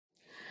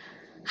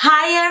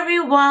Hi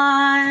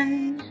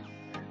everyone!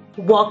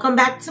 Welcome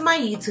back to my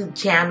YouTube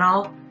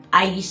channel,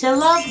 Aisha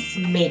Loves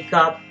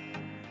Makeup.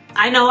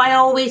 I know I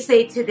always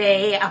say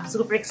today, I'm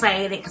super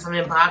excited because I'm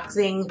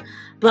unboxing,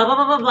 blah blah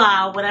blah blah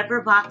blah,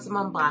 whatever box I'm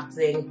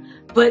unboxing.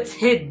 But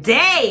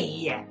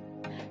today,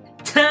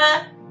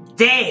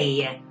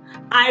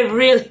 I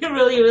really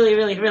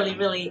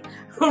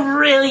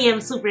am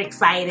super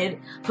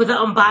excited for the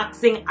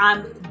unboxing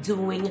I'm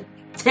doing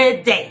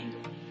today.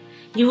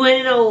 You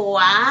wanna know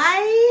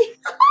why?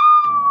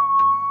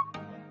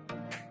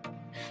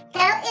 Go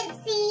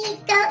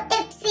Ipsy, go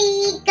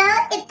Ipsy, go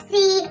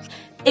Ipsy.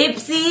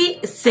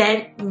 Ipsy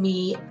sent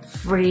me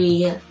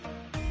free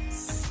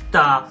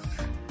stuff.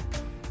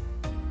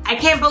 I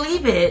can't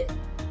believe it.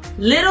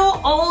 Little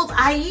old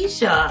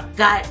Aisha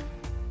got,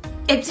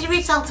 Ipsy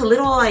reached out to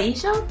little old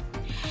Aisha?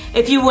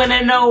 If you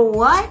wanna know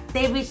what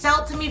they reached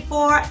out to me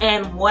for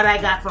and what I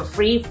got for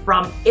free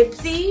from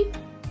Ipsy,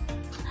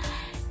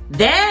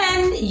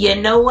 then you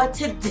know what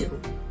to do.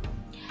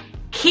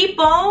 Keep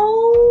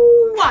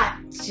on watching.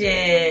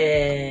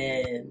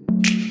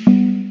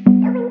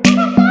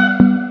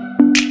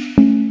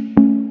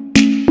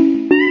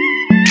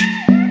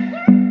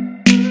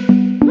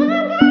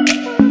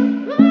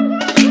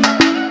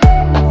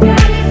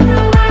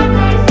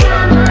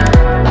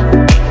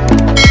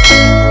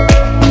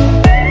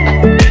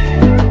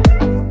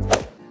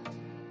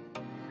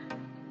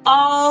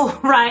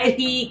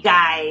 Alrighty,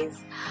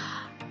 guys.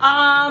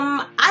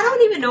 I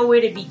don't even know where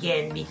to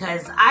begin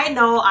because I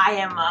know I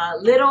am a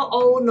little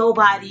old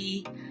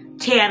nobody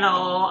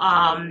channel.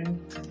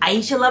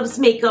 Aisha Loves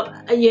Makeup,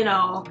 you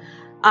know.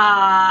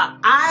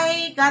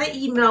 I got an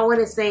email, I want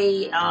to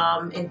say,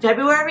 in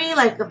February,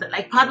 like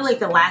probably like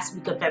the last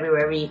week of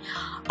February,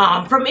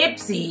 from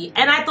Ipsy.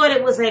 And I thought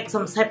it was like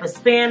some type of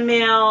spam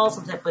mail,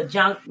 some type of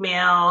junk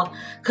mail.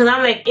 Cause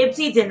I'm like,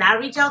 Ipsy did not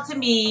reach out to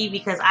me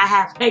because I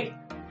have like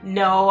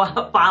no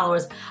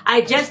followers.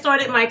 I just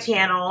started my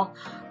channel.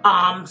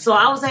 So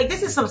I was like,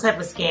 this is some type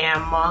of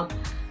scam.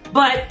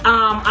 But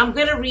I'm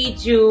gonna read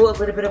you a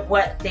little bit of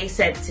what they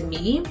said to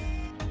me.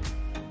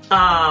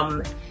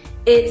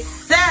 It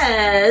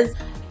says,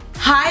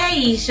 "Hi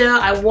Aisha,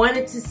 I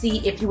wanted to see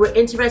if you were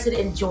interested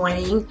in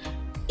joining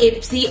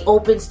Ipsy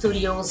Open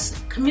Studios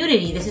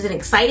community. This is an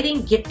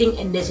exciting gifting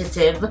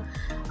initiative.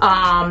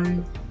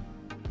 I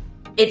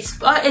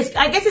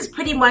guess it's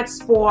pretty much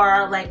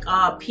for like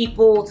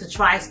people to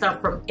try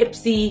stuff from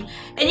Ipsy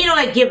and, you know,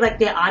 like give like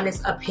their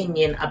honest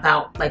opinion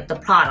about like the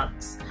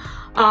products.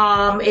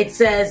 It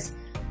says,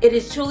 it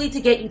is truly to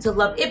get you to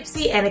love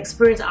Ipsy and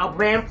experience our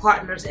brand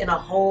partners in a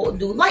whole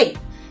new light.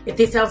 If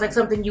this sounds like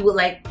something you would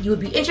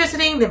be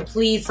interested in, then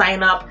please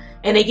sign up.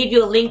 And they give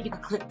you a link you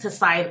can click to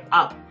sign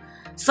up."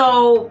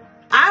 So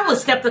I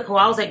was skeptical.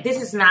 I was like,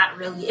 this is not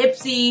really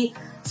Ipsy.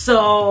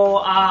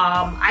 So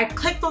I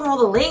clicked on all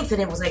the links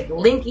and it was like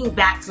linking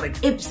back to like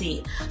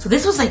Ipsy. So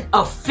this was like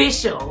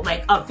official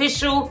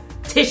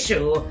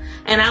tissue.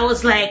 And I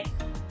was like,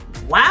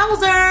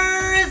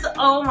 wowzers,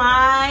 oh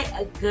my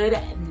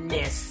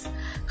goodness.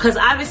 Cause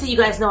obviously you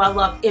guys know I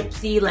love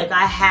Ipsy. Like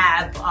I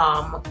have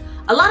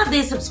a lot of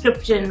these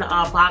subscription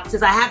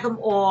boxes. I have them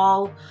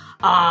all.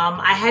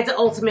 I had the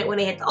Ultimate when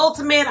they had the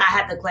Ultimate. I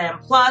had the Glam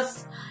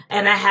Plus.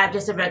 And I have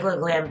just a regular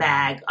glam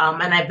bag.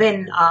 And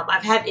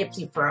I've had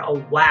Ipsy for a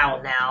while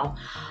now.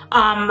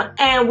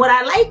 And what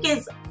I like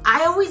is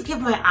I always give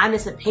my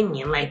honest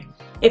opinion. Like,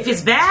 if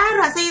it's bad,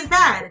 I say it's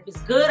bad. If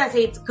it's good, I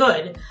say it's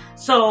good.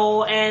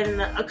 So,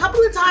 and a couple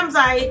of times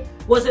I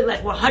wasn't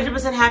like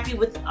 100% happy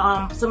with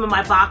some of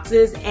my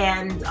boxes.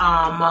 And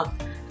a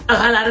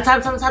lot of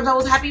times, sometimes I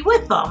was happy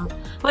with them.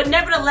 But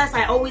nevertheless,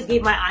 I always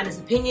gave my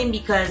honest opinion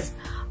because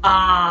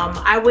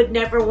I would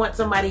never want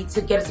somebody to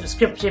get a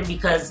subscription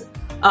because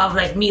of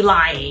like me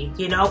lying,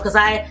 you know, because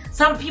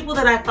some people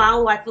that I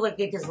follow, I feel like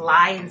they just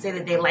lie and say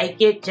that they like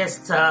it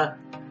just to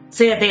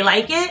say that they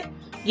like it,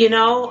 you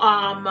know,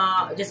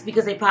 just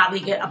because they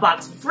probably get a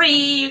box for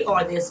free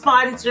or they're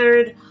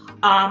sponsored.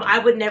 I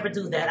would never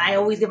do that. I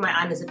always give my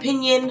honest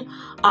opinion.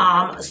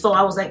 So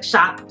I was like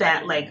shocked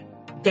that like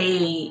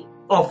they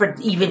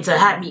offered even to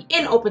have me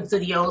in Open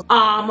Studios.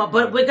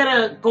 But we're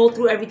gonna go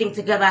through everything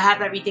together. I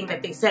have everything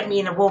that they sent me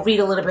and we'll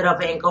read a little bit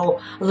of it and go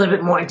a little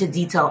bit more into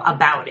detail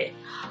about it.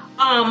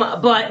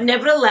 But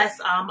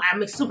nevertheless,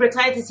 I'm super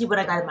excited to see what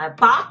I got in my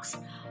box.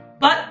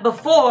 But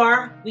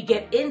before we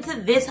get into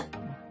this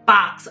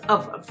box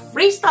of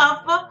free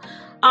stuff,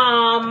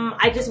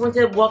 I just want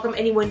to welcome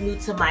anyone new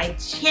to my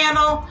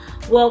channel.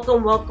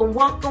 Welcome, welcome,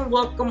 welcome,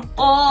 welcome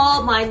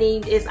all. My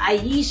name is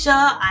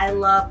Aisha. I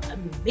love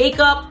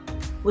makeup,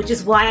 which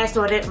is why I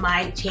started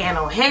my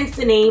channel. Hence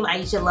the name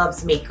Aisha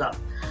Loves Makeup.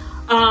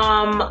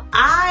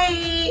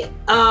 I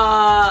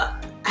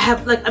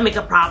have like a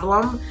makeup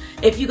problem.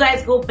 If you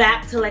guys go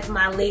back to like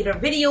my later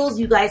videos,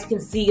 you guys can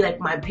see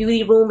like my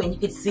beauty room and you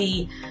can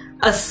see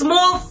a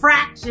small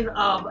fraction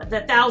of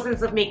the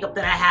thousands of makeup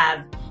that I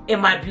have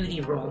in my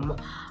beauty room.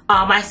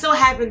 I still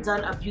haven't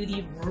done a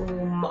beauty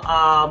room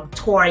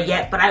tour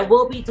yet, but I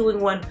will be doing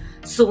one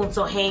soon,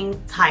 so hang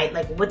tight.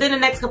 Like within the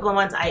next couple of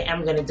months, I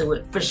am gonna do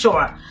it for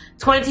sure.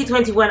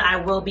 2021, I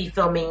will be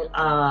filming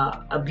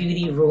a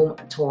beauty room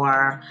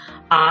tour.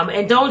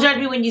 And don't judge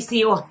me when you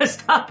see all the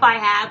stuff I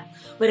have,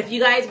 but if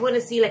you guys want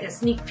to see like a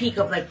sneak peek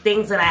of like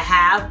things that I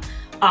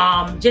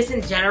have, just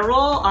in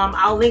general,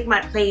 I'll link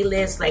my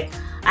playlist like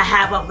I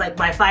have of like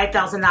my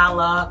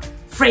 $5,000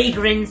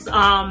 fragrance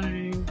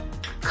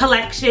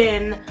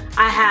collection.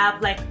 I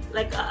have like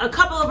a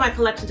couple of my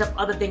collections of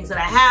other things that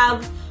I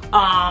have.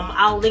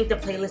 I'll link the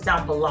playlist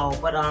down below,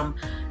 but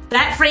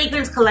that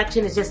fragrance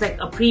collection is just like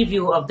a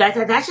preview of that.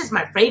 That's just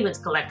my fragrance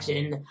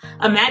collection.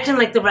 Imagine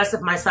like the rest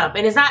of my stuff.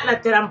 And it's not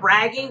like that I'm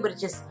bragging, but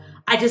it's just,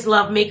 I just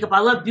love makeup. I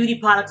love beauty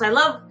products. I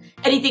love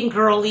anything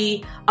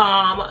girly.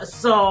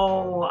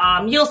 So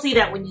you'll see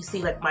that when you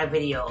see like my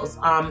videos.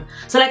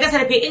 So like I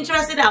said, if you're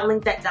interested, I'll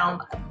link that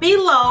down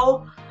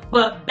below.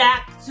 But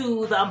back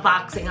to the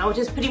unboxing. I was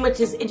just pretty much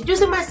just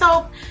introducing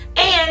myself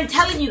and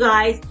telling you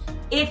guys,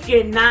 if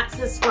you're not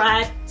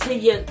subscribed to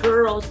your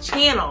girl's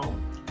channel,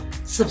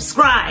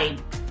 subscribe.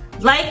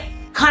 Like,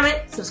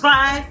 comment,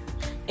 subscribe,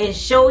 and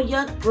show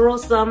your girl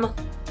some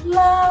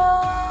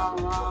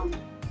love.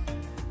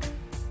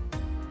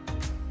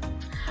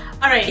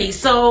 Alrighty,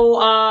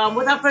 so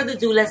without further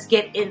ado, let's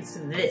get into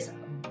this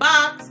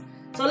box.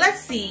 So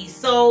let's see.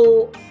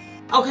 So,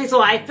 okay,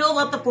 so I filled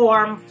out the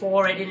form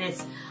for it, and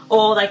it's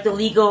all like the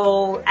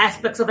legal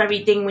aspects of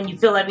everything when you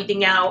fill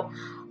everything out.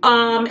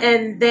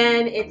 And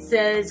then it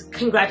says,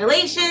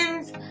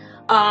 congratulations,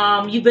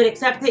 you've been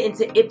accepted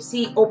into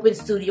Ipsy Open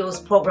Studios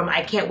program.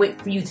 I can't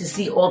wait for you to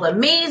see all the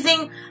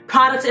amazing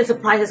products and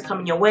surprises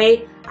coming your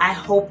way. I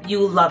hope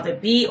you love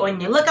it. Be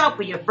on your lookout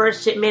for your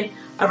first shipment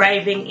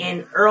arriving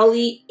in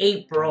early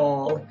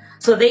April.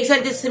 So they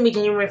sent this to me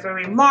January,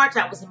 February, March.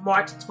 That was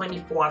March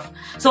 24th.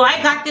 So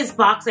I got this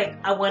box, like,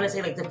 I want to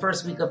say like the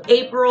first week of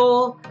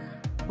April.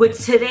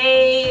 Which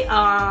today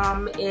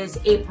is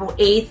April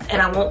 8th,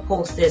 and I won't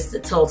post this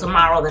until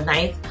tomorrow, the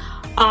 9th.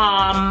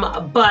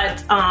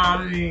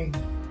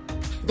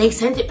 They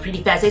sent it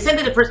pretty fast. They sent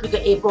it the first week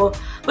of April.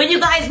 But you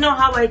guys know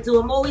how I do.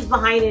 I'm always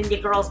behind in your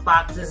girls'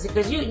 boxes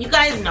because you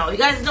guys know. You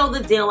guys know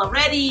the deal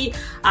already.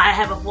 I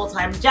have a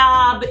full-time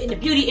job in the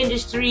beauty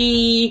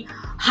industry,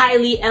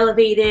 highly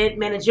elevated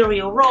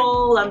managerial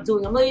role. I'm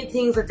doing a million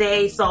things a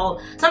day. So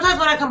sometimes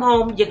when I come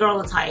home, your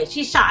girl is tired.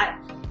 She's shot.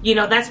 You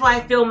know, that's why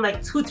I film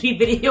like 2-3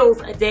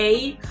 videos a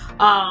day,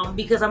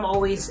 because I'm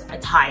always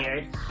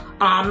tired.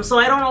 So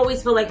I don't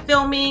always feel like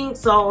filming,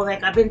 so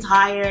like I've been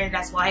tired.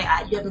 That's why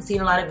you haven't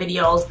seen a lot of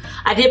videos.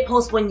 I did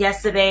post one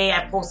yesterday.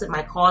 I posted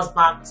my cause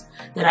box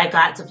that I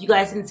got. So if you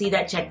guys didn't see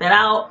that, check that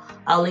out.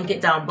 I'll link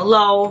it down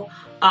below.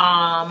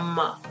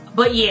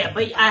 But yeah,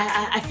 but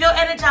I feel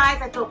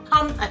energized. I feel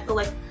pumped. I feel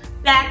like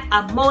back.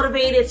 I'm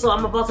motivated. So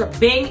I'm about to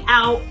bang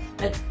out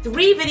like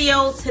 3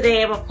 videos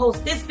today. I'm gonna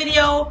post this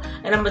video,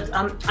 and I'm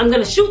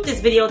gonna shoot this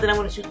video, then I'm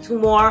gonna shoot 2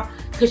 more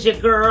because your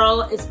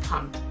girl is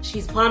pumped.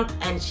 She's pumped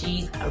and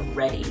she's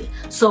ready.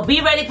 So be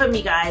ready for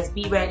me, guys.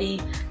 Be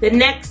ready. The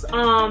next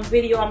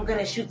video I'm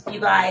gonna shoot for you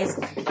guys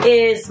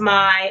is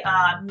my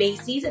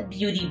Macy's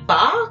beauty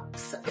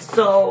box.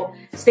 So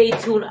stay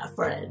tuned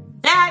for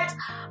that.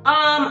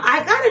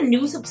 I got a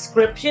new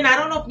subscription. I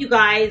don't know if you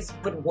guys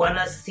would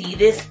wanna see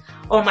this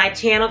on my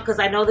channel because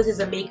I know this is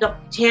a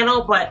makeup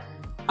channel, but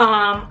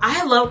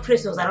I love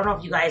crystals. I don't know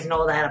if you guys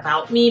know that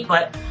about me,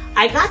 but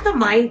I got the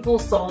Mindful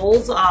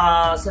Souls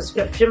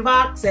subscription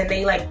box, and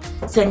they like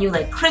send you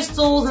like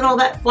crystals and all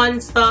that fun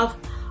stuff.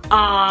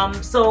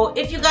 So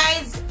if you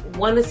guys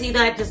want to see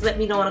that, just let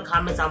me know in the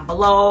comments down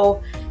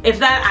below. If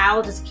not,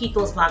 I'll just keep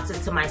those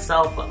boxes to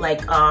myself. But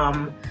like,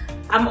 I'm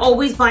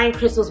always buying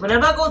crystals.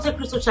 Whenever I go to a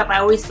crystal shop, I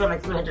always spend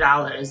like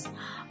 $300.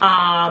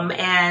 I'm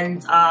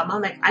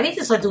like, I need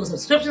to start doing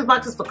subscription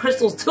boxes for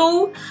crystals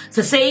too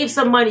to save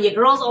some money. Your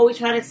girl's always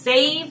trying to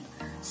save.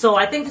 So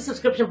I think the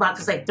subscription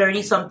box is like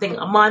 30 something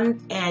a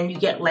month, and you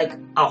get like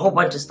a whole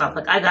bunch of stuff.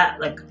 Like I got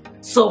like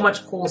so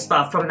much cool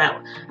stuff from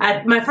that.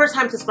 My first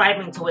time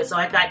subscribing to it, so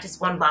I got just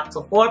 1 box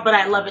so far, but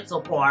I love it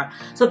so far.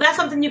 So if that's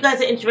something you guys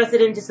are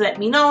interested in, just let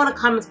me know in the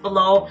comments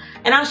below,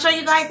 and I'll show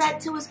you guys that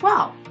too as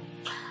well.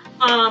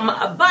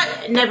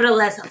 But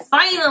nevertheless,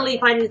 finally,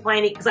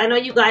 because I know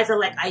you guys are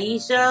like,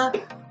 Aisha,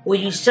 will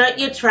you shut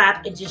your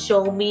trap and just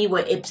show me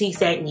what Ipsy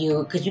sent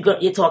you? Because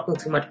you're talking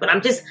too much. But I'm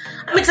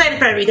excited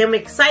for everything. I'm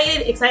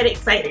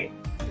excited.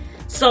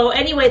 So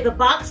anyway, the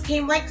box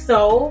came like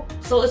so.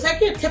 So it's like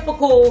your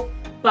typical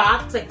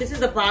box. Like this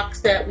is a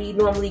box that we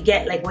normally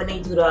get like when they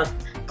do the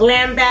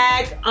Glam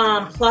Bag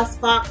Plus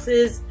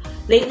boxes.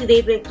 Lately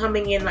they've been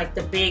coming in like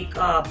the big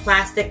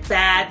plastic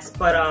bags,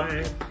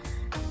 but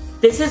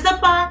this is the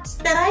box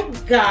that I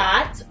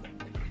got.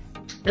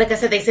 Like I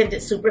said, they sent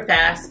it super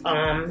fast.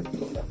 And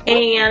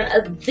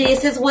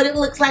this is what it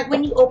looks like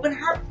when you open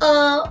her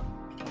up.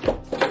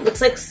 It looks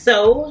like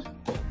so.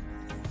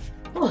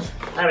 All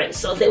right,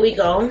 so there we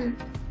go.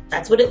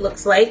 That's what it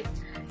looks like.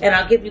 And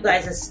I'll give you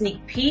guys a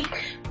sneak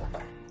peek.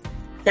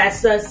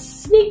 That's a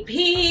sneak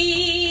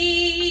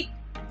peek.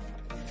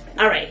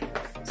 Alright,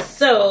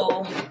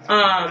 so,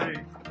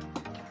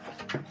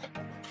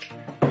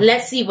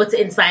 let's see what's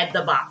inside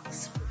the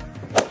box.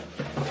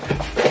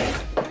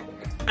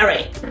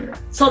 Alright,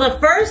 so the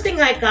first thing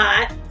I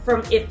got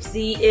from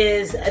Ipsy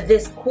is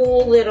this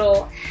cool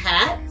little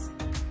hat.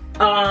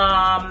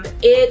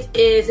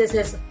 It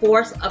says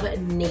Force of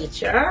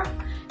Nature.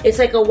 It's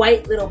like a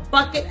white little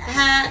bucket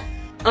hat.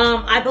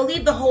 I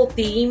believe the whole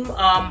theme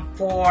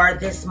for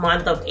this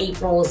month of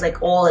April is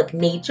like all like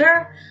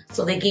nature.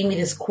 So they gave me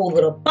this cool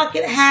little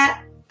bucket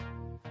hat.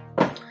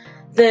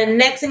 The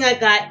next thing I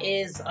got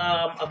is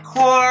a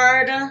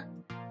card.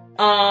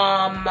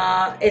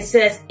 It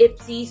says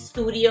Ipsy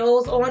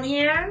Studios on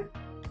here.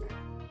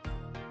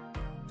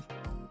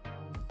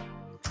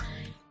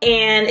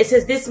 And it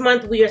says this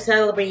month we are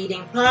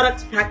celebrating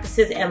products,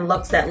 practices, and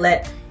looks that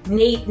let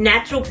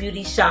natural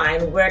beauty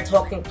shine. We're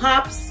talking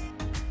pops,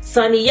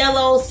 sunny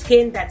yellow,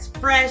 skin that's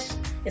fresh.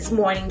 It's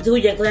morning dew.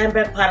 Your glam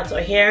bag products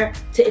are here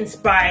to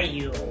inspire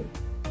you.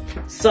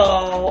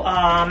 So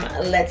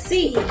let's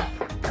see.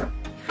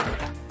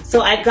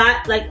 So I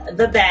got like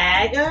the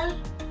bag,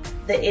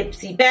 the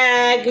Ipsy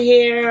bag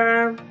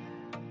here.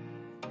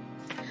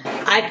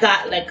 I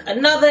got like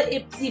another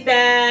Ipsy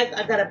bag.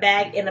 I got a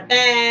bag in a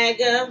bag.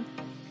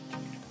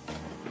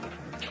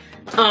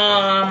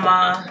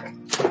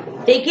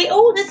 They get,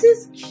 oh, this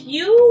is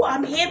cute.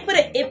 I'm here for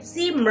the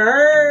Ipsy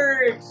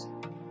merch.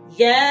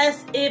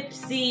 Yes,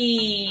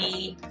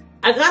 Ipsy.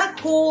 I got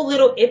a cool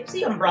little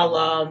Ipsy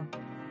umbrella.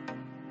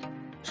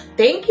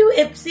 Thank you,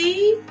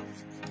 Ipsy.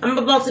 I'm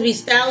about to be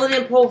styling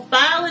and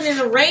profiling in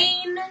the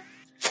rain.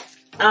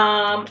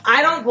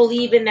 I don't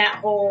believe in that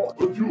whole,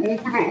 if you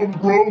open an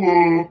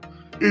umbrella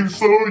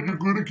inside, you're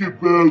gonna get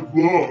bad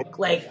luck.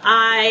 like,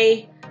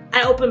 I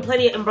open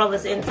plenty of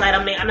umbrellas inside.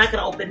 I mean, I'm not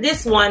gonna open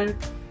this one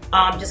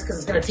just because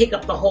it's gonna take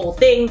up the whole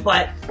thing,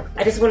 but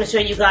I just want to show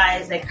you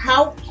guys like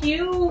how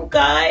cute,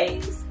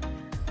 guys.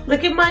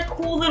 Look at my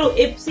cool little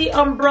Ipsy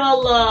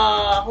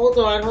umbrella. Hold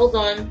on, hold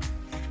on.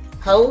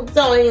 Hold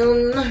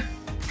on.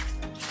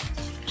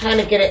 Trying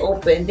to get it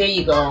open. There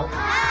you go.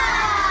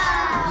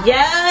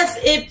 Yes,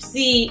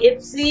 Ipsy.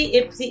 Ipsy,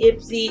 Ipsy,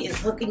 Ipsy is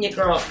hooking your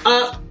girl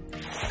up.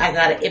 I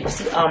got an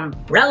Ipsy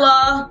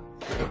umbrella.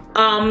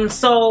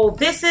 So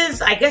this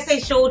is, I guess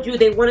they showed you,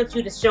 they wanted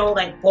you to show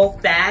like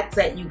both bags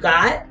that you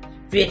got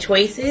for your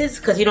choices,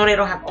 because you know they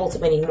don't have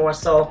Ultimate anymore,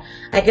 so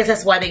I guess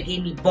that's why they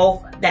gave me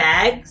both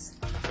bags.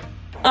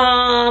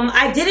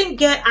 I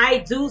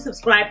do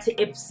subscribe to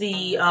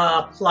Ipsy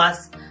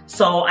Plus,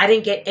 so I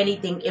didn't get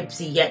anything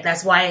Ipsy yet.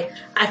 That's why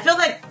I feel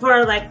like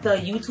for like the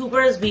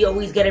YouTubers, we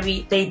always get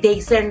they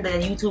send the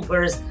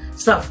YouTubers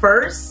stuff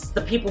first,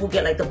 the people who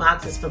get like the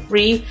boxes for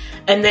free,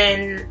 and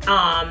then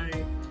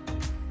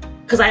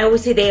because I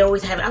always say they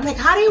always have it. I'm like,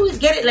 how do you always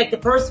get it like the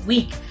first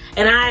week?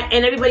 And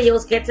everybody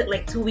else gets it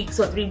like 2 weeks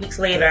or 3 weeks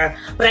later.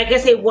 But I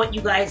guess they want you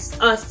guys,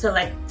 us to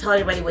like tell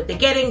everybody what they're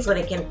getting so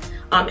they can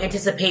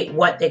anticipate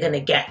what they're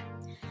gonna get.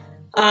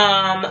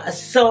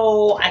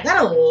 So I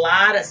got a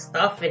lot of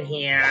stuff in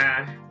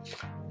here.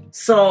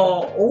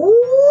 So,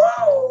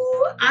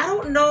 ooh, I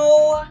don't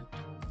know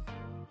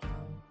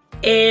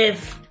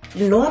if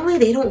normally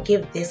they don't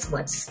give this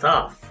much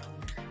stuff.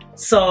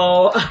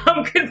 So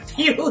I'm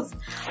confused.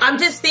 I'm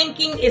just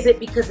thinking, is it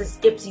because it's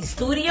Ipsy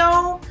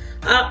Studio?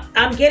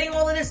 I'm getting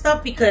all of this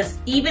stuff because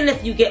even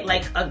if you get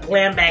like a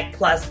Glam Bag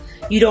Plus,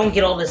 you don't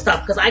get all this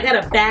stuff. Because I got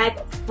a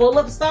bag full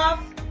of stuff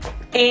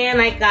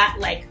and I got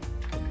like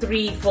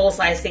 3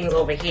 full-size things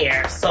over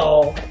here.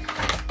 So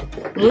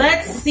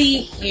let's see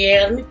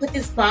here. Let me put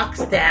this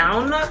box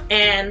down.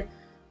 And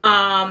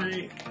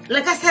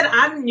like I said,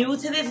 I'm new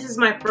to this. This is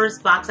my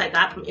first box I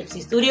got from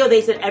Ipsy Studio.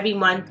 They said every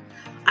month,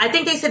 I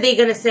think they said they're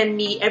gonna send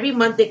me, every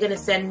month they're gonna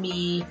send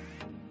me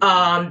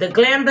the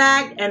Glam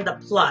Bag and the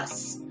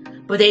Plus.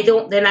 But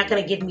they're not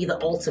gonna give me the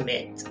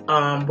Ultimate,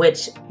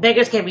 which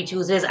beggars can't be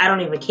choosers. I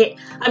don't even care.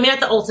 I mean,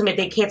 not the Ultimate,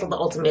 they canceled the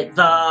Ultimate,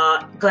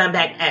 the Glam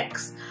Bag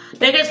X.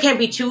 Beggars can't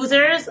be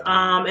choosers,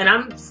 and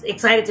I'm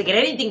excited to get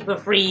anything for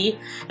free.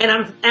 And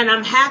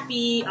I'm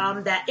happy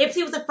that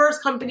Ipsy was the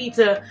first company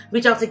to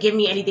reach out to give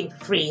me anything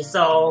for free.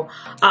 So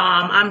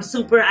I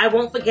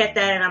won't forget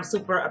that, and I'm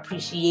super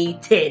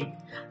appreciated.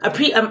 I'm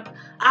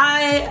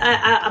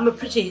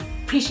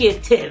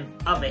appreciative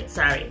of it.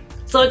 Sorry,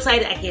 so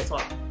excited I can't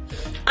talk.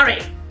 All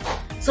right,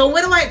 so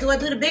what do? I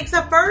do the big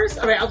stuff first?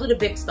 All right, I'll do the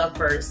big stuff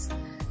first.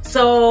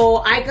 So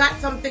I got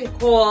something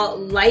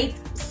called Light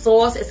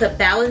Source. It's a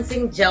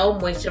balancing gel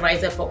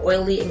moisturizer for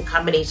oily and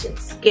combination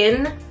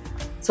skin.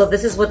 So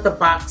this is what the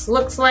box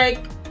looks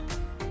like.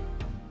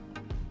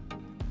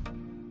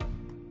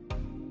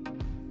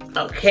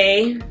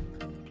 Okay.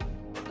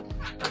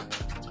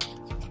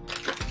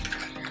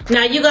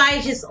 Now you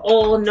guys just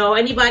all know,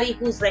 anybody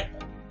who's like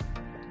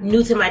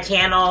new to my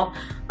channel,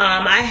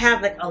 I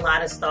have like a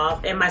lot of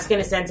stuff and my skin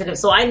is sensitive,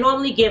 so I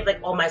normally give like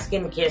all my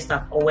skincare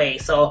stuff away.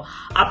 So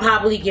I'll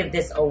probably give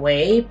this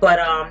away, but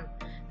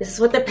this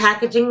is what the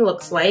packaging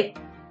looks like.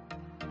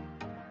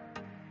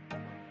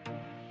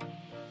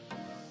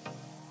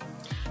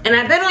 And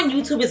I bet on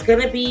YouTube it's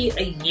gonna be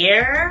a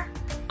year.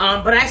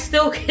 But I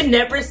still can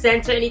never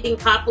center anything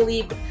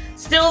properly.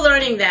 Still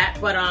learning that,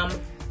 but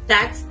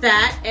that's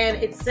that. And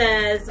it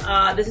says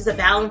this is a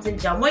balance and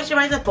gel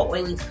moisturizer for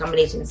oily to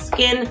combination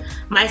skin.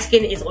 My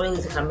skin is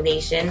oily to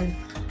combination.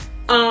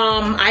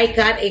 I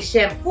got a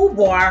shampoo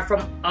bar from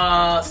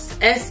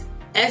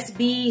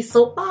SB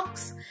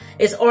Soapbox.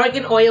 It's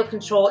Organ Oil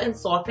Control and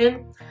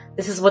Soften.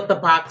 This is what the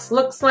box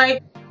looks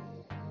like.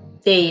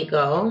 There you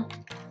go.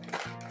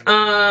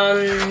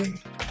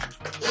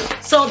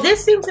 So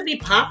this seems to be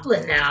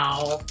popular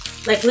now,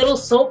 like little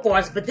soap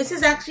bars, but this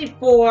is actually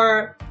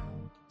for,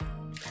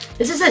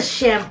 this is a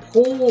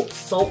shampoo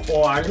soap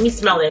bar. Let me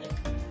smell it.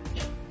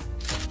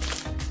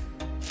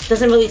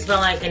 Doesn't really smell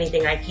like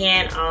anything. I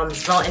can't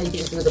smell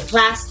anything through the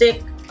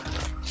plastic.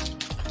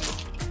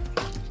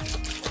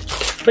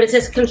 But it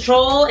says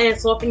control and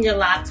soften your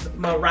locks with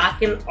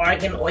Moroccan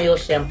Argan Oil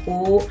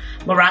Shampoo.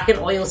 Moroccan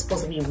oil is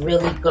supposed to be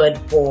really good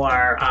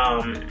for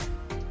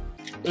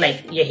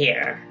like your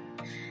hair.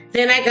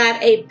 Then I got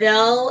a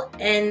Bell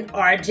and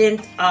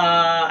Argent,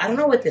 I don't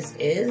know what this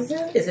is.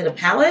 Is it a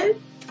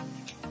palette?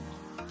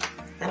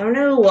 I don't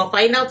know, we'll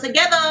find out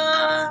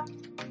together.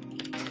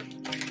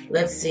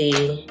 Let's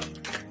see.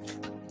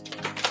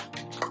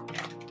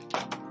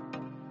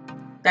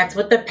 That's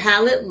what the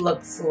palette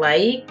looks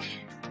like.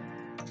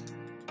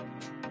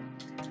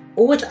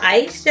 Oh, it's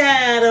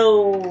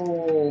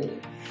eyeshadow.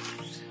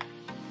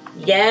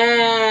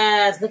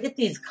 Yes, look at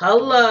these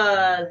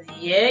colors.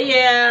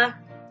 Yeah.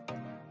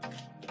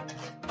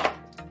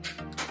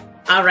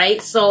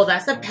 Alright, so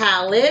that's a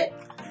palette.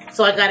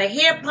 So I got a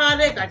hair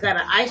product, I got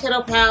an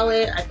eyeshadow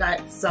palette, I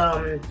got a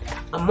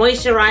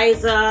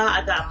moisturizer,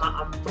 I got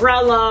my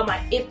umbrella, my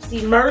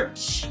Ipsy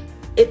merch.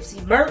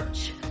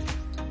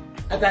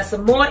 I got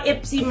some more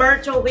Ipsy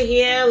merch over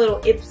here, little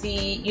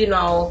Ipsy, you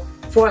know,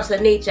 Force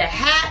of Nature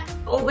hat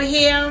over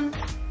here.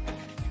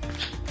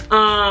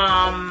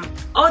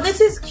 Oh,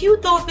 this is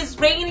cute though. If it's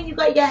raining, you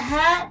got your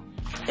hat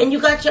and you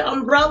got your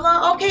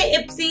umbrella. Okay,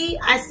 Ipsy,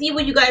 I see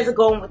where you guys are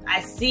going with.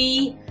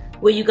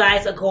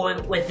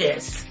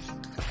 This.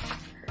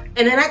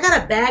 And then I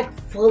got a bag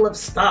full of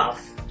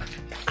stuff.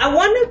 I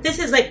wonder if this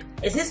is like,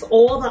 is this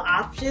all the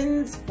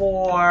options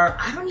for?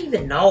 I don't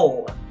even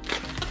know.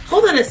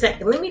 Hold on a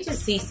second. Let me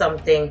just see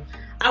something.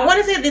 I want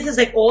to say this is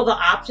like all the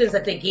options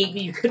that they gave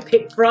you could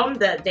pick from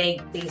that they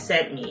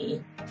sent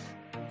me.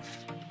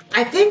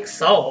 I think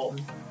so.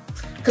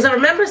 Because I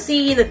remember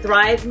seeing the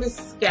Thrive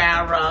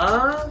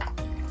Mascara.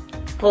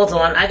 Hold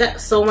on. I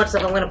got so much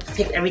stuff. I'm going to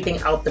take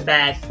everything out the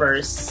bag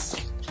first.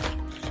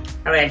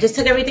 Alright, I just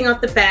took everything out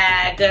the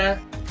bag.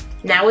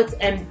 Now it's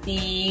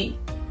empty.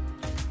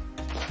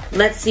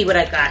 Let's see what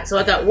I got. So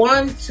I got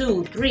 1,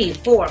 2, 3,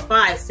 4,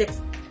 5,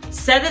 6,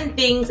 7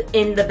 things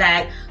in the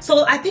bag.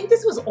 So I think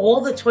this was all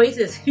the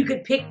choices you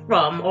could pick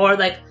from, or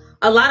like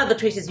a lot of the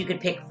choices you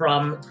could pick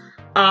from.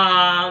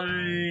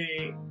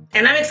 And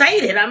I'm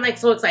excited. I'm like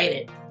so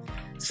excited.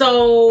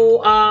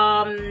 So,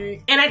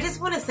 and I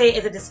just want to say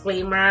as a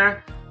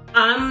disclaimer,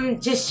 I'm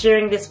just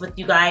sharing this with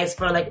you guys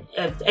for like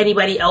if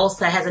anybody else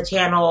that has a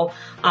channel,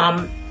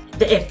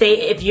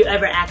 if you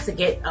ever ask to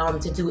get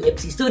to do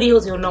Ipsy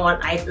Studios, you'll know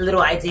a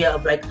little idea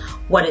of like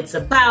what it's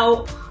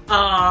about.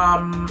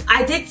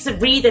 I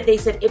did read that they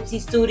said Ipsy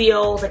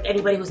Studios, like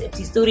anybody who's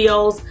Ipsy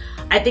Studios,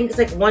 I think it's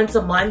like once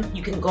a month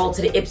you can go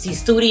to the Ipsy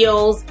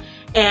Studios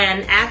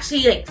and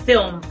actually like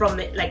film from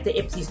the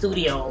Ipsy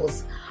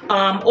Studios.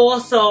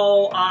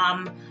 Also,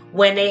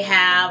 when they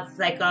have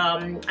like,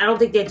 I don't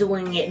think they're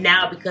doing it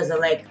now because of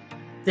like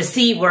the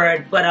C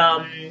word, but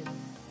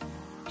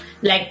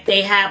like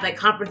they have like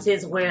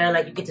conferences where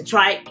like you get to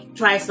try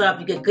stuff,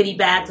 you get goodie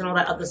bags and all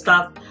that other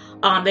stuff.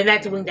 They're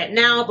not doing that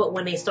now, but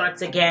when they start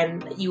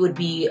again, you would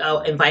be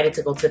invited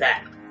to go to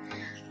that.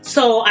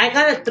 So I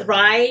got a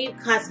Thrive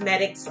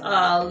Cosmetics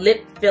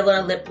lip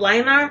filler lip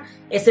liner.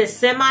 It says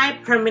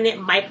semi-permanent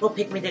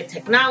micropigmented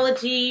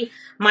technology.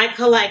 My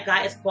color I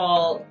got is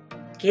called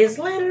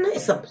Gislin.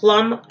 It's a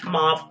plum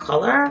mauve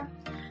color.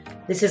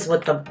 This is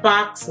what the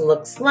box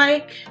looks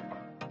like.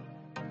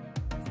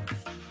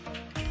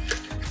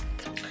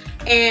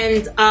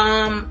 And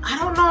I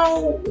don't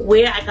know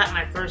where I got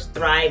my first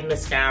Thrive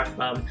mascara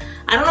from.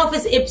 I don't know if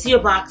it's Ipsy or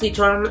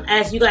BoxyCharm.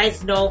 As you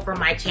guys know from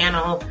my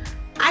channel,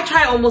 I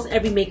try almost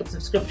every makeup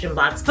subscription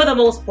box for the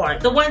most part.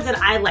 The ones that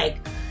I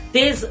like.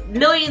 There's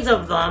millions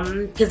of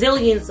them,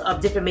 gazillions of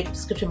different makeup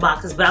subscription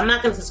boxes, but I'm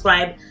not going to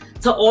subscribe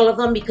to all of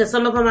them because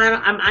some of them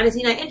I'm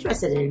honestly not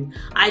interested in.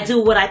 I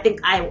do what I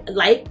think I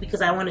like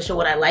because I want to show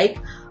what I like.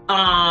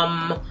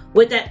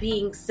 With that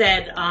being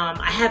said,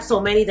 I have so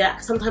many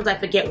that sometimes I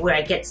forget where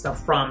I get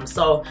stuff from.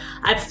 So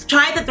I've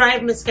tried the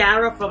Thrive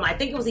mascara from, I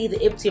think it was either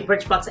Ipsy or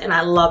Birchbox, and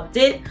I loved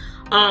it.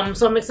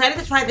 So I'm excited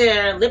to try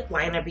their lip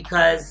liner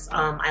because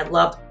I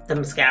loved the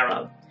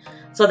mascara.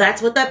 So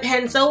that's what the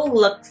pencil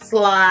looks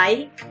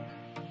like.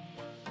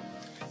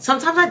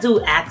 Sometimes I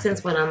do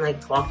accents when I'm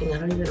like talking. I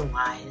don't even know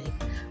why.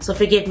 So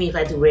forgive me if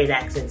I do weird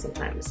accents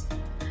sometimes.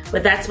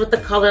 But that's what the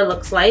color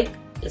looks like.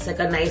 It's like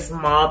a nice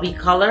mauvey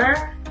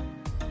color.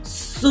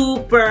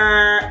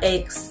 super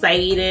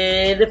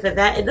excited for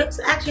that. It looks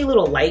actually a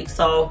little light,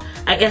 so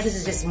I guess this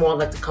is just more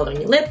like the color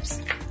in your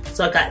lips.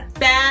 So I got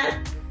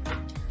that.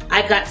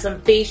 I got some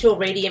facial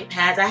radiant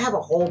pads. I have a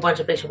whole bunch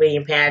of facial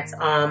radiant pads.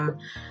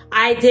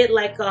 I did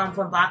like from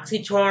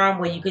BoxyCharm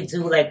where you could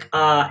do like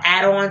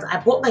add-ons. I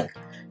bought like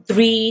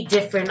 3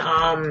 different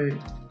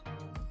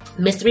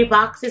mystery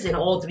boxes, and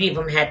all 3 of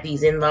them had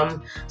these in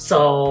them.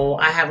 So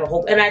I have a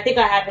whole, and I think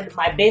I have in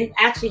my bin.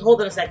 Actually, hold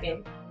on a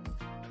second.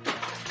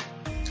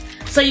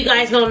 So you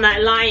guys know I'm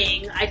not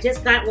lying. I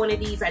just got one of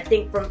these, I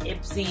think from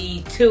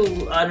Ipsy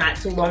too, not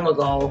too long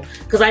ago.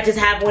 Because I just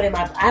have one in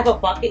my, I have a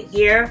bucket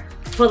here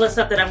full of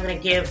stuff that I'm going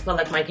to give for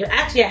like my kid.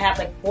 Actually, I have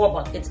like 4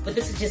 buckets, but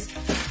this is just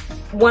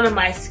one of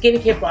my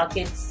skincare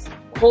buckets.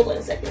 Hold on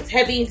a second, it's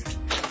heavy.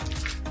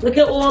 Look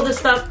at all the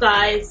stuff,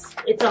 guys.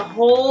 It's a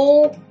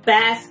whole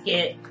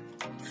basket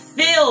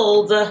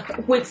filled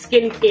with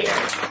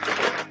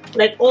skincare.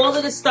 Like all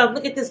of this stuff.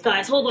 Look at this,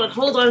 guys. Hold on,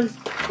 hold on.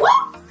 Woo!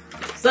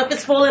 Stuff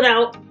is falling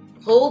out.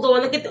 Hold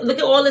on, look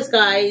at all this,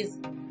 guys.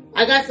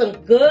 I got some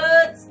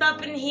good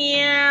stuff in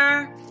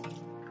here.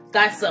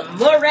 Got some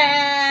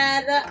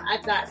Murad. I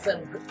got some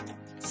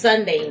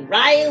Sunday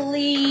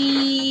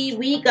Riley.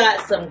 We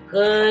got some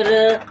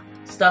good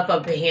stuff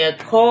up in here.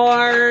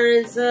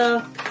 Cars.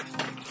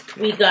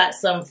 We got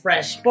some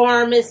Fresh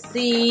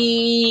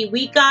Pharmacy.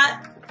 We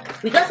got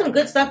some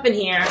good stuff in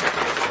here.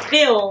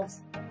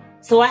 Fills.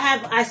 So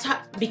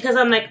because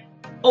I'm like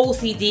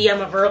OCD,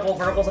 I'm a Virgo.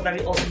 Virgos are very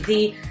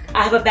OCD.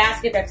 I have a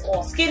basket that's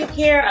all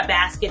skincare, a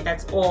basket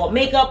that's all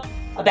makeup,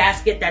 a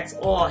basket that's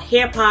all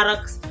hair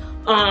products.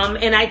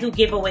 And I do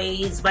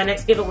giveaways. My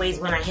next giveaway is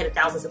when I hit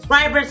 1,000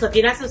 subscribers. So if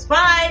you're not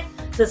subscribed,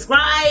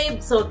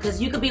 subscribe. So because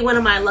you could be one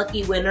of my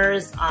lucky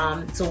winners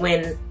to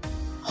win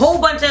a whole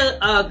bunch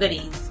of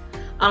goodies.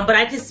 But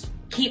I just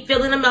keep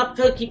filling them up,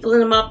 keep filling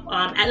them up.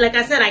 And like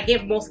I said, I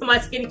give most of my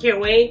skincare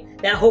away.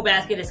 That whole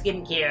basket is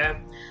skincare.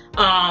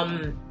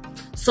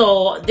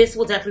 So this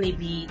will definitely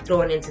be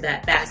thrown into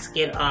that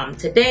basket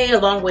today,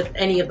 along with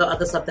any of the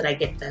other stuff that I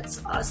get that's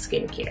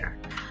skincare.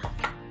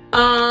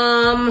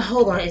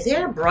 Hold on, is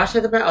there a brush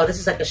at the bottom? Oh, this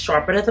is like a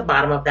sharpener at the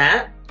bottom of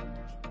that.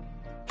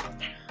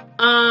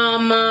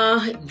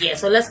 Yeah,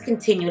 so let's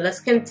continue.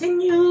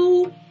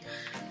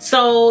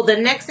 So the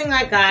next thing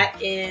I got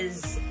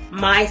is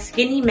my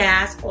Skinny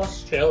Mask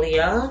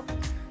Australia.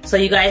 So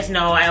you guys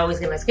know I always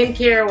give my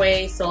skincare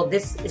away, so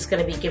this is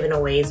gonna be given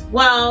away as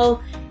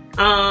well.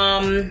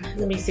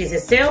 Let me see, is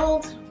it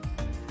sealed?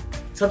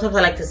 Sometimes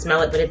I like to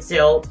smell it, but it's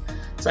sealed,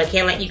 so I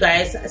can't let you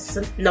guys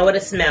know what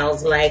it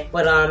smells like.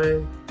 But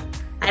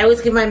I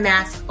always give my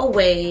mask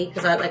away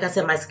because, like I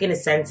said, my skin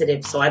is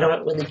sensitive, so I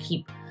don't really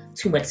keep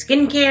too much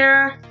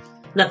skincare.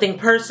 Nothing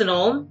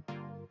personal.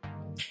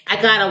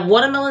 I got a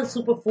Watermelon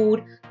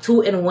Superfood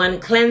 2-in-1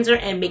 cleanser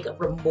and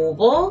makeup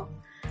removal.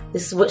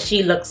 This is what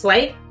she looks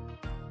like.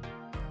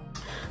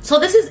 So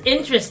this is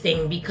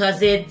interesting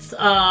because it's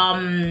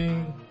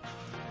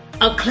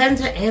a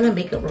cleanser and a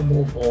makeup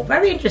removal.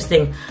 Very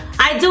interesting.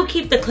 I do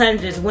keep the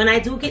cleansers. When I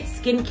do get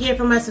skincare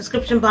from my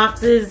subscription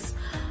boxes,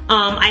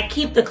 I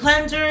keep the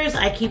cleansers,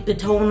 I keep the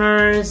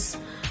toners,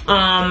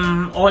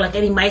 or like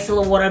any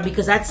micellar water,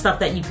 because that's stuff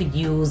that you could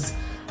use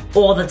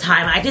all the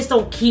time. I just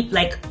don't keep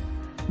like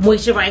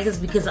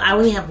moisturizers because I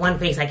only have one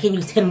face. I can't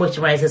use 10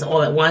 moisturizers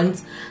all at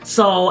once.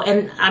 So,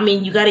 and I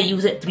mean, you gotta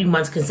use it 3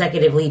 months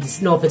consecutively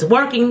to know if it's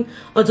working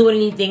or doing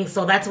anything.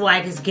 So that's why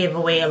I just give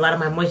away a lot of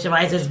my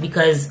moisturizers,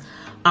 because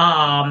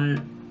I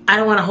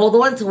don't want to hold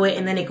on to it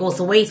and then it goes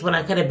to waste when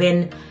I could have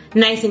been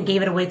nice and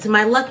gave it away to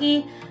my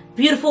lucky,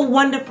 beautiful,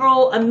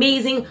 wonderful,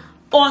 amazing,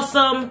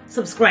 awesome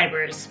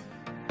subscribers.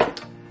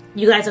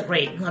 You guys are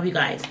great. Love you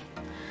guys.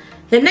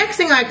 The next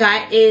thing I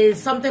got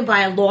is something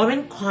by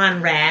Lauren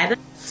Conrad.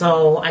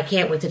 So I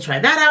can't wait to try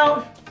that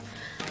out.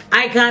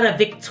 I got a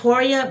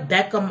Victoria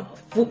Beckham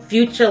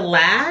Future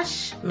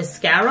Lash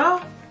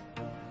Mascara.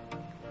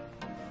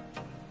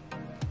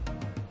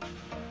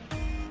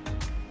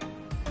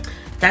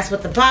 That's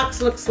what the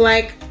box looks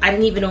like. I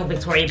didn't even know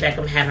Victoria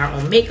Beckham had her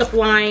own makeup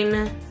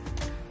line.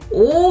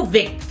 Ooh,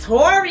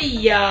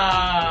 Victoria!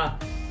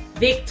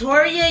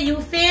 Victoria, you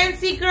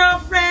fancy,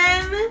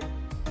 girlfriend?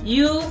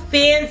 You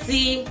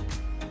fancy.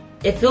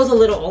 It feels a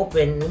little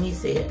open. Let me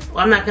see it. Well,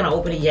 I'm not gonna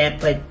open it yet,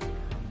 but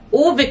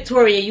ooh,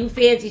 Victoria, you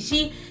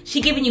fancy.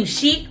 She giving you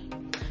chic.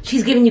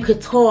 She's giving you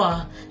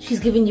couture. She's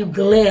giving you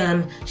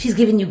glam. She's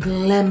giving you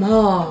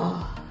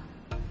glamour.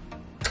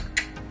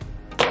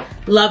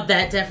 Love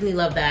that. Definitely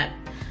love that.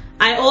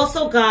 I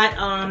also got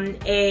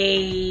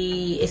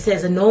it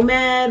says a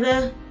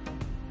Nomad.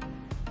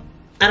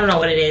 I don't know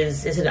what it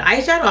is. Is it an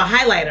eyeshadow or a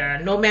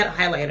highlighter? Nomad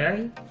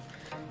highlighter.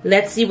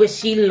 Let's see what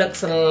she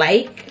looks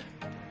like.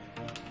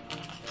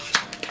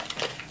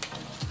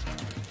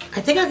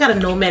 I think I got a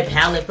Nomad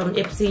palette from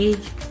Ipsy.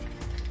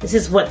 This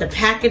is what the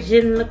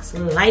packaging looks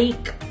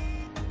like.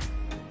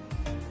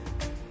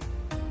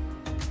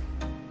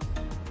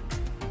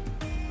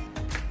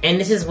 And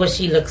this is what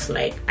she looks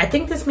like. I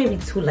think this may be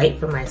too light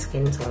for my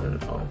skin tone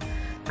though.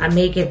 I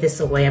may give this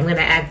away. I'm gonna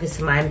add this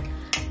to my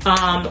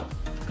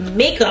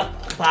makeup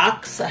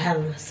box. I have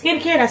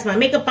skincare, that's my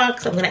makeup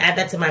box. I'm gonna add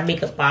that to my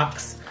makeup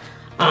box.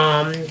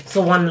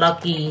 So one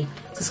lucky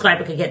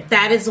subscriber could get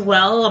that as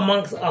well,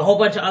 amongst a whole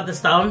bunch of other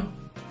stuff.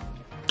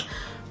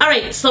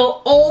 Alright,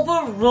 so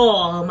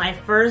overall, my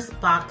first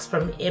box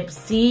from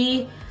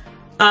Ipsy,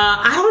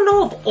 I don't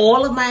know if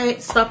all of my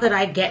stuff that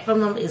I get from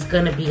them is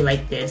gonna be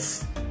like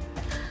this.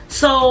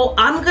 So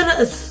I'm gonna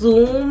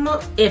assume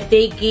if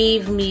they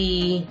gave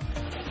me,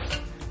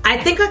 I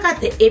think I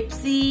got the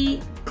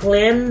Ipsy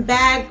Glam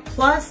Bag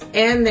Plus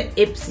and the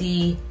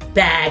Ipsy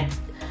bag.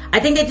 I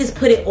think they just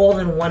put it all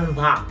in one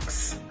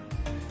box.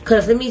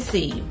 Cause let me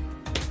see.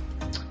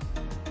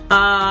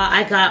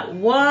 I got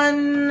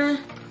 1,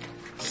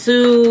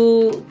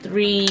 2,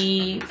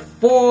 3,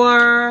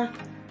 4,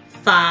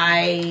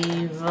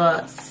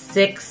 5,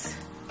 6,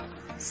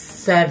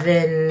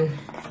 7,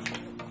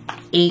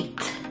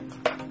 8,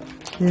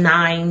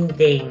 9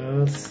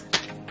 things.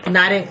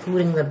 Not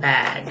including the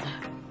bag.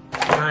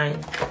 9.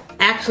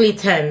 Actually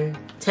 10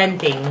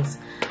 things.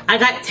 I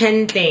got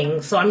 10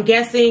 things. So I'm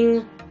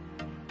guessing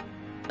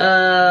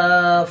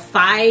 5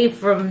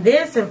 from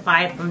this and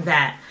 5 from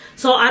that.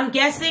 So I'm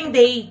guessing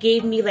they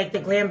gave me like the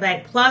Glam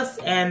Bag Plus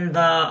and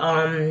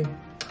the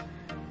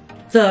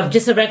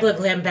just a regular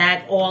glam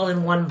bag all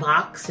in one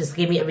box. Just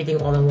gave me everything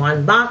all in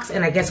one box.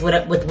 And I guess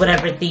with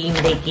whatever theme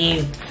they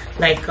gave,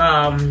 like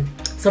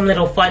some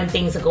little fun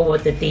things to go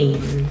with the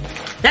theme.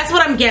 That's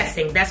what I'm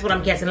guessing. That's what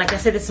I'm guessing. Like I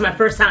said, this is my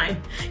first time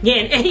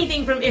getting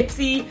anything from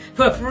Ipsy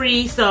for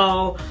free.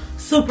 So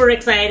super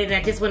excited. And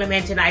I just want to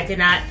mention I did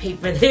not pay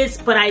for this,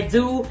 but I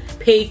do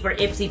pay for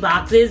Ipsy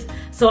boxes.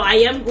 So I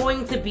am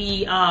going to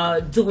be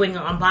doing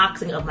an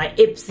unboxing of my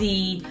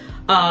Ipsy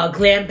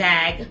glam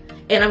bag.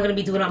 And I'm going to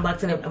be doing an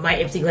unboxing of my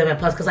Ipsy Glam Bag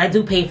Plus because I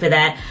do pay for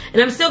that.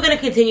 And I'm still going to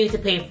continue to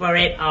pay for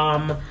it.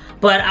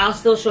 But I'll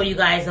still show you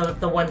guys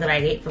the one that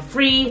I get for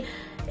free.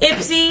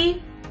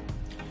 Ipsy,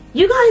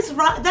 you guys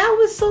rock. That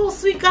was so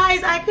sweet,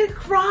 guys. I could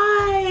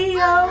cry.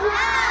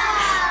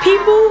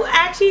 People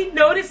actually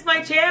noticed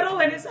my channel,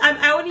 and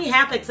I only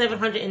have like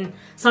 700 and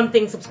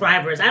something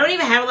subscribers. I don't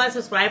even have a lot of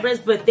subscribers,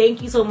 but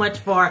thank you so much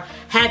for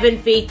having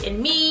faith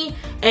in me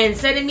and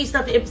sending me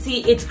stuff to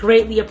Ipsy. It's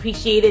greatly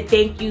appreciated.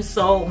 Thank you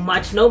so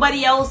much.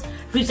 Nobody else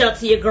reached out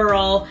to your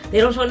girl. They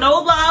don't show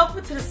no love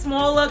to the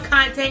smaller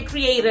content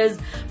creators,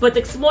 but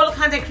the smaller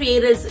content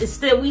creators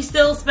we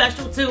still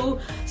special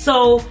too.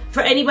 So for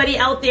anybody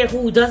out there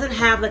who doesn't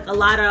have like a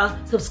lot of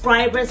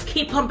subscribers,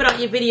 keep pumping out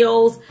your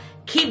videos.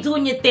 Keep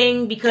doing your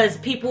thing because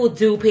people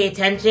do pay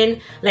attention.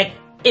 Like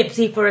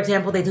Ipsy, for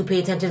example, they do pay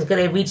attention because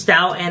they reached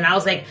out and I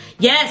was like,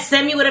 yes,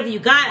 send me whatever you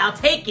got. I'll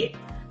take it.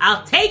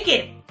 I'll take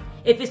it.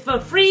 If it's for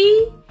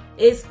free,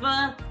 it's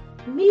for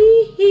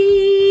me.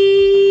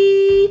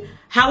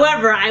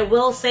 However, I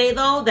will say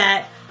though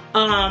that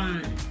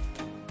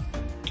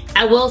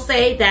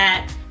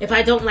if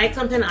I don't like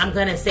something, I'm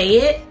gonna say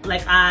it.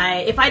 Like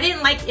if I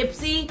didn't like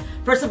Ipsy,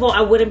 first of all,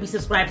 I wouldn't be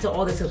subscribed to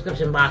all the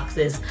subscription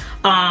boxes.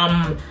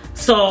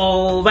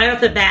 So right off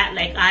the bat,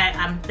 like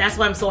that's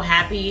why I'm so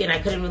happy, and I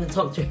couldn't really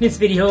talk during this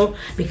video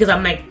because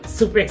I'm like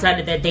super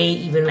excited that they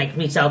even like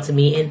reached out to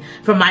me. And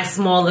from my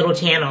small little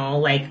channel,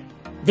 like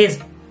there's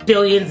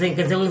billions and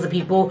gazillions of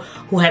people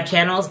who have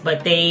channels,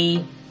 but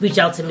they reached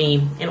out to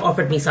me and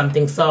offered me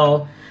something.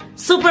 So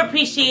super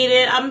appreciate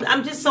it.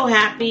 I'm just so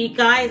happy,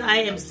 guys. I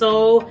am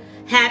so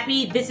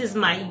happy. This is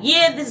my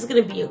year. This is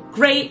gonna be a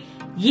great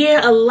year.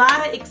 A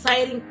lot of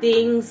exciting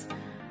things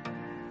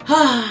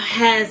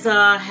has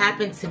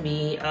happened to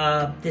me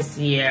this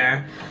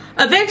year.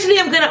 Eventually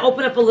I'm gonna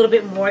open up a little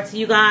bit more to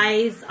you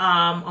guys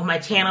on my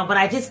channel, but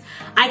I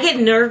get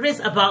nervous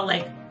about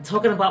like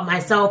talking about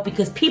myself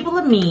because people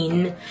are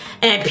mean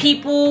and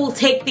people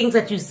take things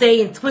that you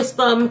say and twist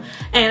them.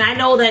 And I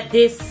know that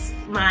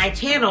my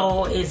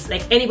channel is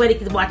like anybody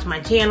can watch my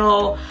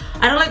channel.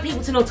 I don't like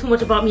people to know too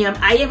much about me.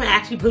 I am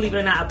actually, believe it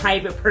or not, a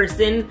private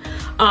person.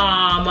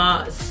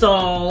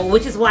 So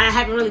which is why I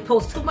haven't really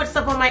posted too much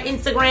stuff on my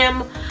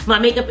Instagram, my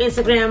makeup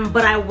Instagram,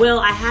 but I will.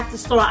 I have to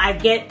start. I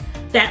get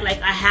that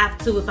like I have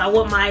to, if I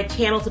want my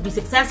channel to be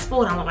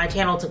successful and I want my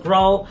channel to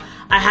grow,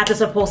 I have to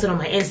start posting on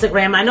my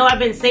Instagram. I know I've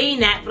been saying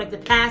that for like the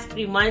past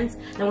 3 months.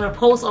 I'm gonna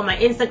post on my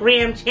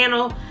Instagram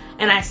channel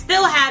and I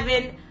still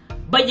haven't,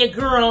 but your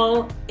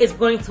girl is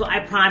going to, I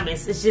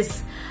promise. It's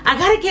just, I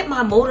gotta get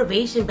my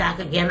motivation back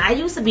again. I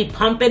used to be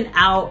pumping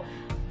out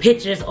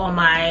pictures on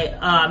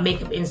my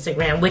makeup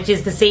Instagram, which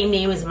is the same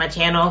name as my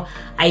channel,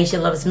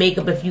 Aisha Loves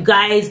Makeup. If you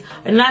guys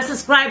are not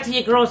subscribed to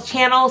your girl's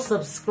channel,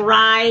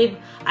 subscribe.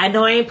 I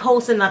know I ain't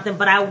posting nothing,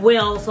 but I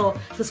will. So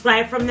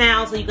subscribe from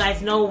now so you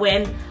guys know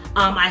when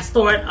I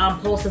start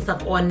posting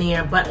stuff on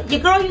there. But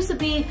your girl used to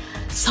be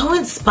so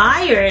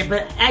inspired,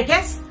 but I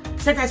guess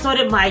since I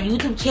started my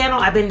YouTube channel,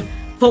 I've been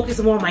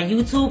focusing more on my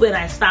YouTube and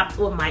I stopped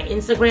with my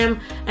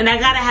Instagram, and I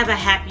gotta have a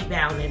happy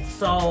balance.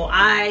 So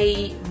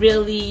I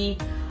really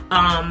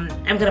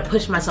I'm gonna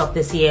push myself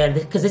this year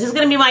because this is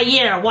gonna be my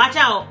year. Watch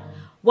out.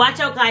 Watch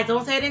out, guys.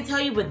 Don't say I didn't tell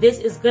you, but this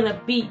is gonna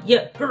be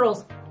your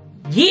girl's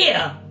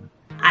year.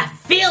 I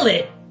feel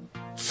it.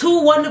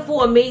 2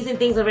 wonderful, amazing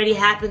things already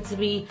happened to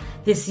me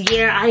this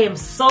year. I am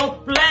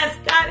so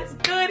blessed. God is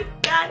good.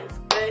 God is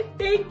good.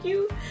 Thank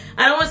you.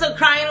 I don't want to start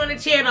crying on the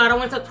channel. I don't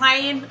want to start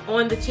crying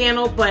on the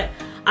channel, but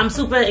I'm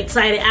super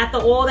excited. After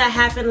all that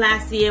happened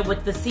last year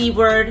with the C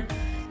word,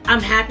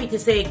 I'm happy to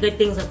say good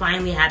things are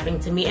finally happening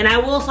to me. And I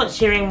will start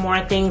sharing more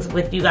things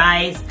with you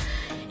guys.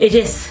 It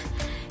takes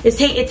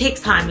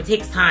time. It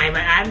takes time.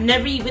 I've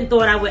never even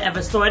thought I would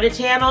ever start a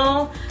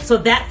channel. So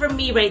that for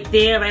me right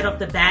there, right off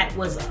the bat,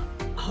 was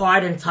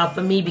hard and tough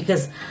for me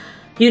because,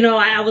 you know,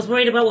 I was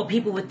worried about what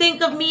people would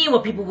think of me,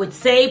 what people would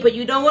say. But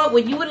you know what?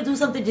 When you want to do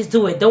something, just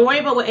do it. Don't worry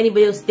about what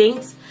anybody else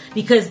thinks,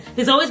 because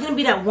there's always going to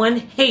be that one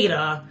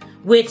hater,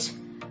 which,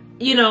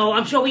 you know,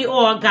 I'm sure we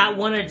all got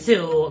 1 or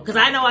 2, because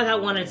I know I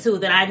got 1 or 2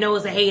 that I know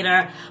is a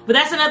hater. But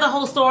that's another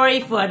whole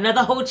story for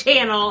another whole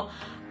channel.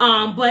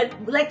 But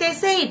like they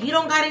say, if you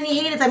don't got any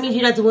haters, that means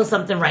you're not doing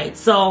something right.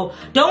 So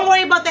don't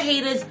worry about the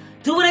haters.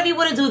 Do whatever you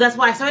want to do. That's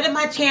why I started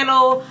my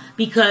channel,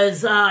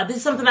 because this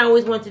is something I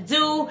always want to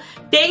do.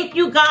 Thank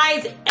you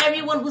guys,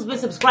 everyone who's been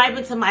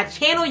subscribing to my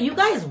channel. You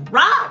guys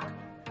rock.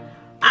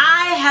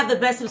 I have the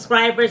best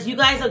subscribers. You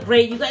guys are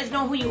great. You guys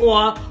know who you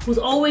are. Who's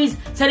always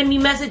sending me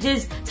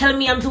messages, telling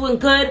me I'm doing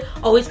good,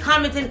 always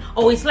commenting,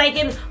 always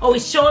liking,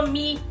 always showing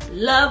me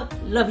love.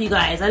 Love you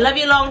guys. I love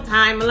you a long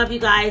time. I love you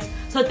guys.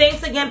 So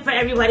thanks again for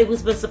everybody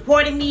who's been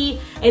supporting me.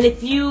 And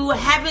if you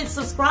haven't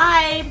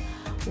subscribed,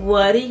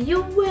 what are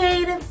you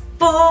waiting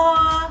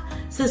for?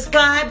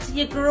 Subscribe to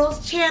your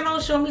girl's channel.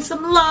 Show me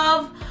some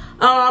love.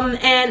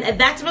 And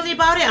that's really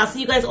about it. I'll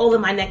see you guys all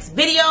in my next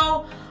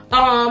video.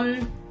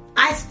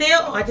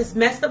 I just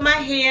messed up my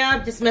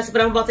hair,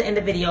 but I'm about to end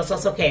the video, so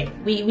it's okay.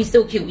 We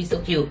still cute, we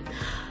still cute.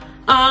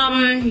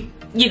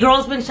 Your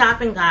girl's been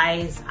shopping,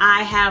 guys.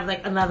 I have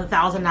like another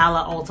 $1,000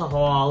 Ulta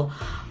haul.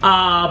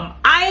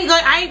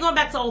 I ain't going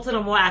back to Ulta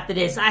no more after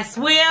this. I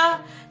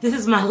swear, this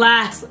is my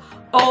last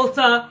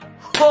Ulta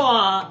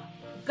haul.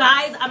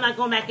 Guys, I'm not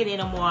going back in there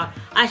no more.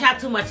 I shop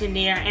too much in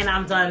there and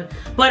I'm done.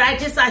 But I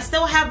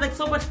still have like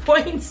so much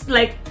points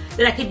like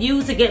that I could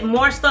use to get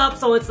more stuff,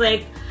 so it's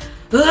like,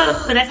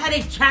 ugh, that's how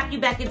they trap you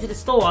back into the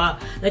store.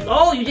 Like,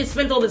 oh, you just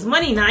spent all this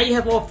money, now you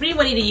have all free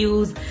money to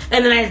use,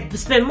 and then I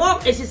spend more.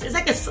 It's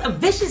like a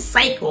vicious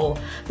cycle.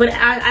 But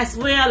I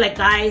swear, like,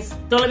 guys,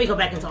 don't let me go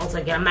back into Ulta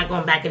again. I'm not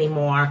going back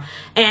anymore.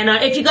 And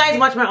if you guys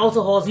watch my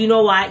Ulta hauls, you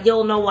know why.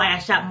 You'll know why I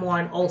shop more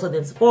in Ulta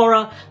than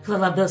Sephora, because I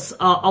love this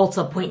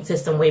Ulta point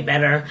system way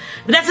better.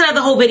 But that's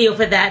another whole video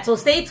for that. So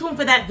stay tuned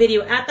for that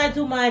video. After I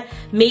do my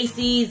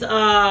Macy's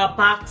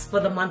box for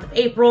the month of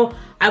April,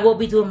 I will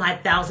be doing my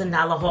 $1,000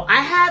 haul. I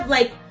have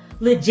like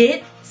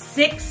legit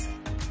six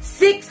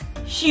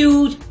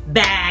huge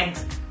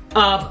bags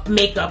of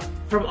makeup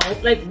from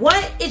Ulta. Like,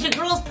 what is your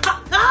girl's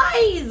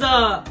guys?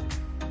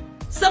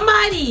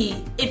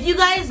 Somebody, if you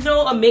guys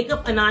know a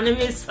Makeup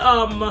Anonymous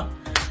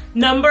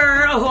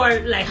number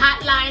or like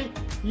hotline,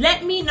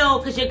 let me know,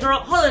 because your girl,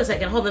 hold on a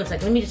second,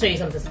 let me just show you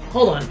something.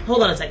 Hold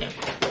on a second.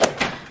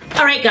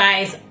 All right,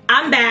 guys,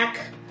 I'm back.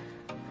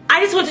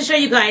 I just want to show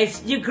you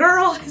guys, your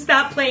girl is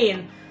not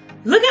playing.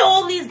 Look at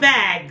all these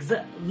bags.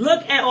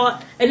 Look at all,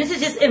 and this is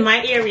just in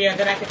my area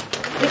that I could,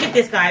 look at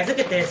this, guys, look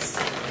at this.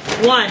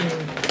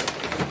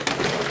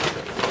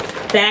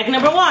 Bag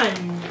number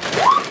 1.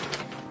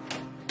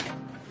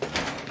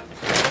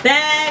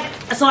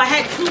 So I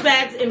had 2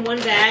 bags in one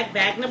bag.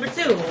 Bag number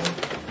 2.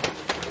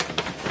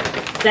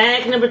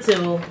 Bag number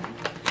 2.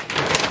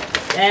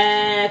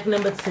 Bag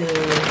number 2.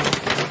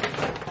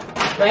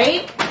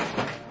 Right?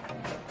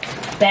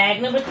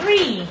 Bag number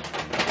 3.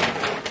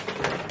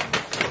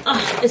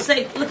 It's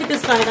like, look at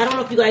this, guys. I don't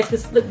know if you guys can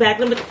look back.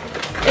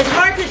 It's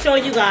hard to show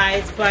you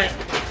guys, but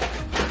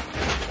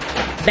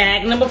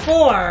bag number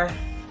 4.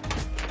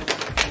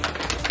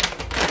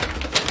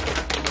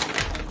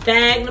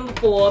 Bag number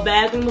 4.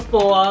 Bag number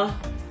 4.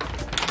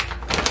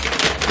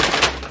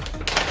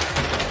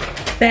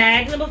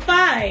 Bag number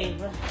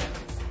 5.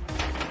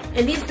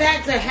 And these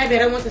bags are heavy. I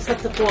don't want the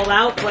stuff to fall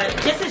out, but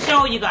just to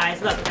show you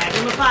guys, look, bag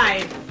number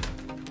 5.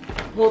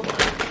 Hold on.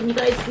 Can you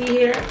guys see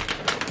here?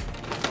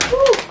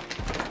 Woo.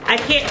 I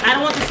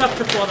don't want the stuff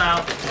to fall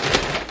out.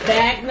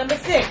 Bag number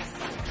 6.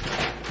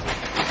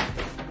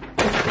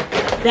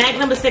 Bag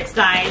number 6,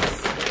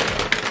 guys.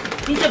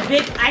 These are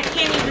big. I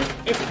can't even,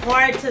 it's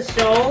hard to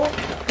show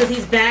because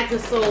these bags are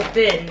so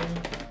thin.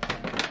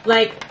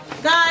 Like,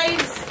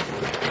 guys,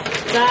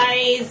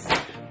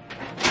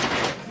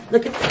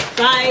 look at this,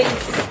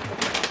 guys.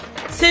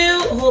 2,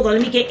 hold on,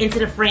 let me get into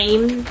the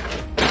frame.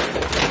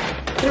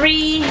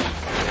 3.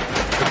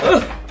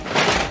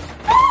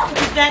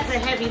 These bags are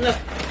heavy, look.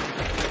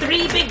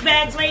 3 big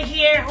bags right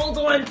here. Hold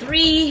on.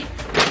 3,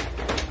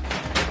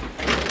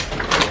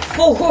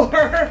 4.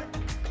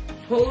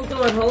 Hold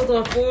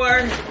on.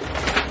 4,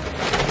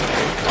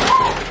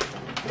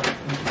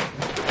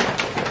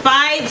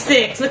 5,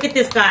 6. Look at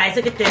this, guys.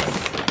 Look at this.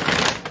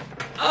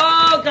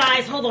 Oh,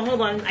 guys. Hold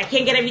on. I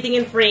can't get everything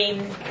in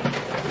frame.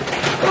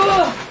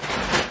 Oh.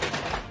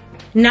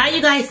 Now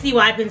you guys see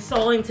why I've been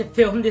stalling to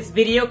film this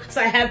video, because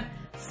I have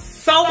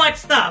so much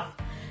stuff.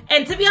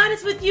 And to be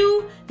honest with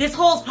you, this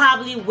haul's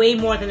probably way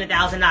more than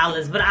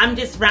 $1,000, but I'm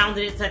just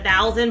rounding it to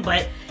 1,000,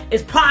 but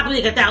it's probably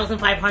like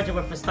 1,500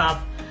 worth of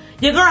stuff.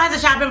 Your girl has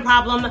a shopping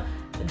problem.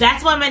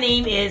 That's why my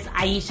name is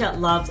Aisha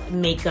Loves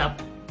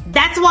Makeup.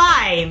 That's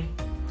why.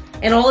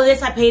 And all of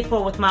this I paid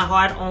for with my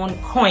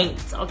hard-earned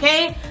coins,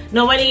 okay?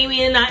 Nobody gave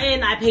me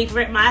nothing. I paid for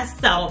it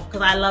myself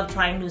because I love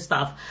trying new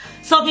stuff.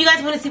 So if you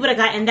guys want to see what I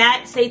got in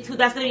that, stay tuned.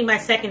 That's going to be my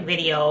second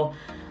video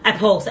I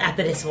post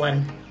after this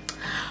one.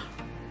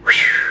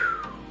 Whew.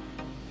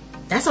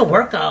 That's a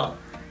workout.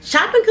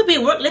 Shopping could be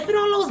work, lifting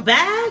all those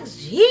bags.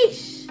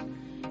 Sheesh.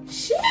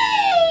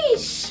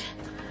 Sheesh.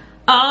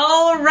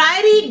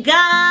 Alrighty,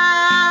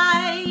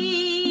 guys.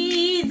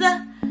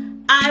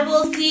 I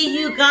will see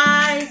you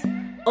guys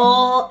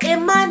all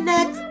in my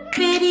next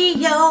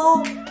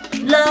video.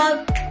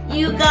 Love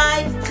you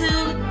guys to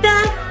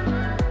death.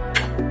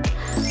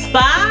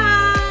 Bye.